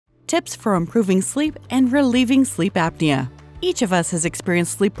tips for improving sleep and relieving sleep apnea. Each of us has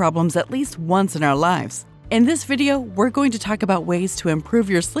experienced sleep problems at least once in our lives. In this video, we're going to talk about ways to improve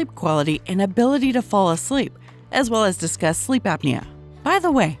your sleep quality and ability to fall asleep, as well as discuss sleep apnea. By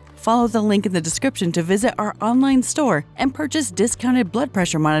the way, follow the link in the description to visit our online store and purchase discounted blood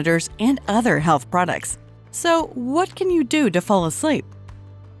pressure monitors and other health products. So, what can you do to fall asleep?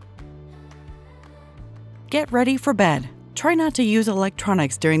 Get ready for bed. Try not to use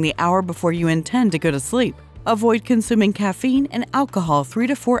electronics during the hour before you intend to go to sleep. Avoid consuming caffeine and alcohol 3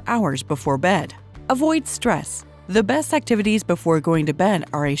 to 4 hours before bed. Avoid stress. The best activities before going to bed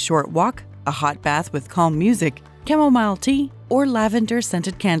are a short walk, a hot bath with calm music, chamomile tea, or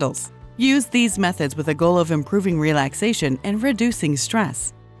lavender-scented candles. Use these methods with a goal of improving relaxation and reducing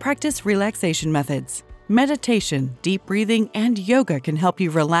stress. Practice relaxation methods. Meditation, deep breathing, and yoga can help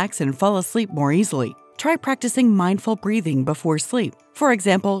you relax and fall asleep more easily. Try practicing mindful breathing before sleep. For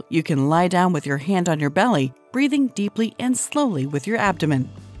example, you can lie down with your hand on your belly, breathing deeply and slowly with your abdomen.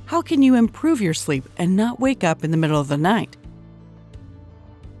 How can you improve your sleep and not wake up in the middle of the night?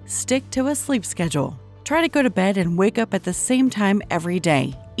 Stick to a sleep schedule. Try to go to bed and wake up at the same time every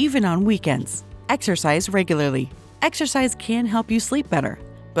day, even on weekends. Exercise regularly. Exercise can help you sleep better,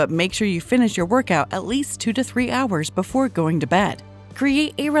 but make sure you finish your workout at least 2 to 3 hours before going to bed.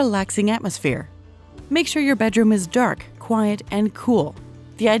 Create a relaxing atmosphere. Make sure your bedroom is dark, quiet, and cool.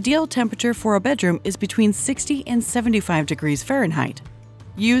 The ideal temperature for a bedroom is between 60 and 75 degrees Fahrenheit.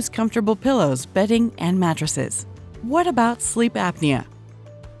 Use comfortable pillows, bedding, and mattresses. What about sleep apnea?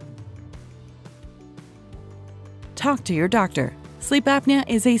 Talk to your doctor. Sleep apnea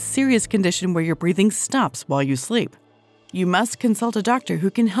is a serious condition where your breathing stops while you sleep. You must consult a doctor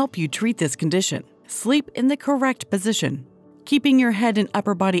who can help you treat this condition. Sleep in the correct position. Keeping your head and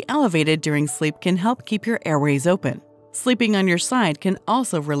upper body elevated during sleep can help keep your airways open. Sleeping on your side can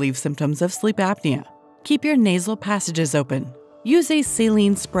also relieve symptoms of sleep apnea. Keep your nasal passages open. Use a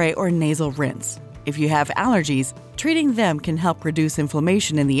saline spray or nasal rinse. If you have allergies, treating them can help reduce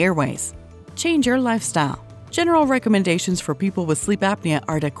inflammation in the airways. Change your lifestyle. General recommendations for people with sleep apnea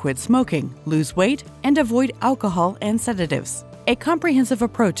are to quit smoking, lose weight, and avoid alcohol and sedatives. A comprehensive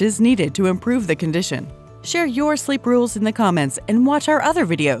approach is needed to improve the condition. Share your sleep rules in the comments and watch our other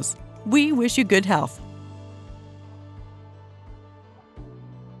videos. We wish you good health.